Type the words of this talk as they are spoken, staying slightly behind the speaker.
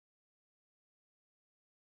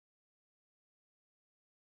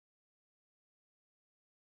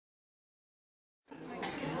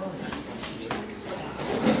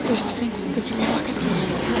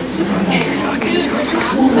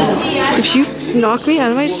If you knock me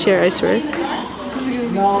out of my chair, I swear.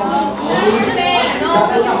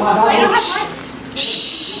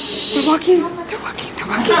 Shh. They're walking. They're walking. They're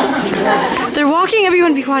walking. They're walking.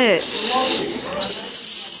 Everyone be quiet.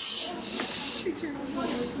 Shh.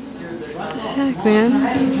 Heck, man.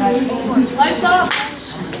 Lights off.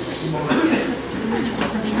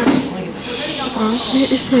 Where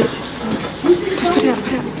is it? Just put it up,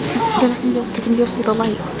 put it up. They can go see the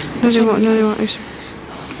light. No, they won't. No, they won't. I swear.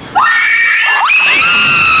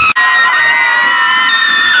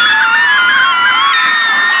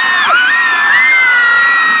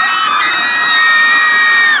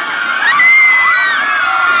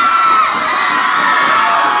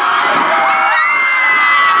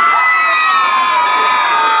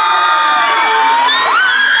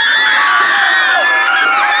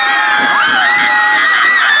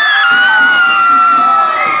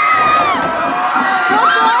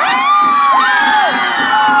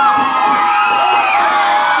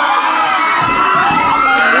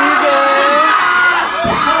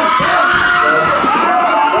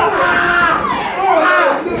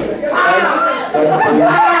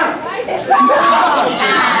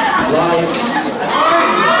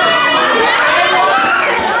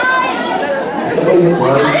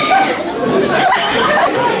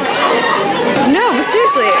 No, but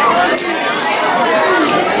seriously.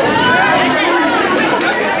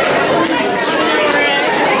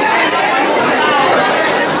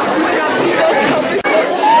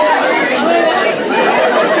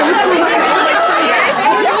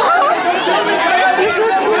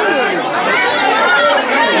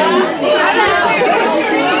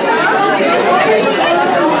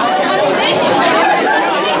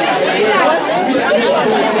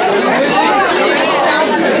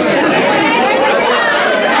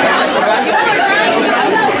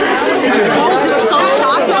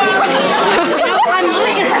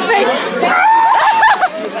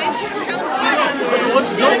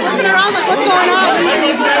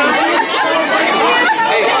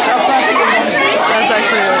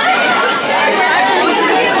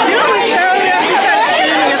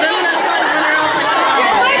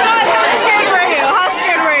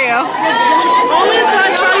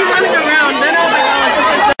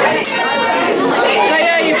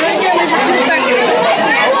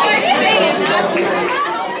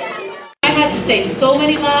 So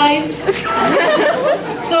many lies,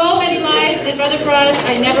 so many lies, and Brother Frost,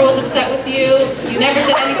 I never was upset with you, you never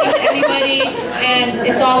said anything to anybody, and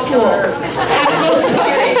it's all cool. I'm so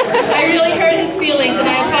sorry. I really hurt his feelings, and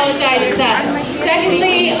I apologize for that.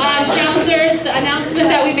 Secondly, counselors, the announcement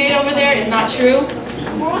that we made over there is not true.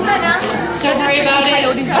 What was the announcement? Don't worry about it.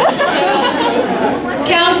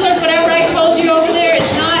 Counselors, whatever I told you over there is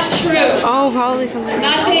not true. Oh, probably something.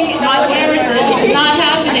 Nothing, not whatever, it's not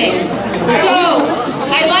happening. So,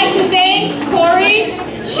 I'd like to thank Corey.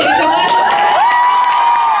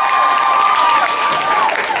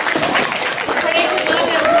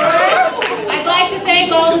 I'd like to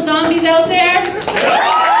thank all the zombies out there.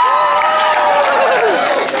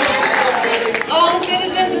 All the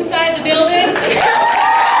citizens inside the building. I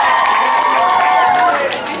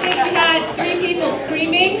think we had 3 people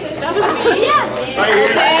screaming. That was me. Yeah.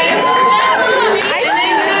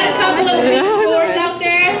 And a couple of people out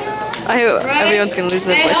there. I hope everyone's gonna lose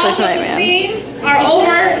their voice by tonight, man. Are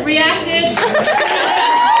overreacted.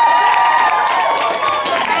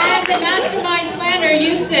 And the mastermind planner,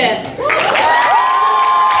 Yusuf.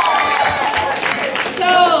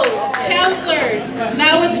 So, counselors,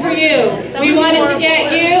 that was for you. We wanted to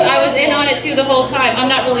get you. I was in on it too the whole time. I'm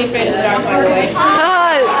not really afraid of the dark, by the way.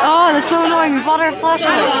 Oh, that's so annoying. We bought our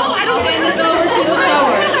flashlight. I'll hand this over to the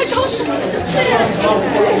forward.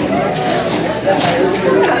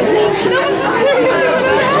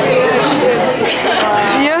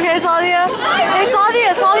 You okay, Sadia? Hey,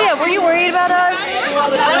 Sadia, were you worried about us?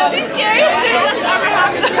 Don't be serious, dude. That's never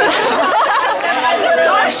happened.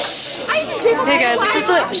 Hey guys, this is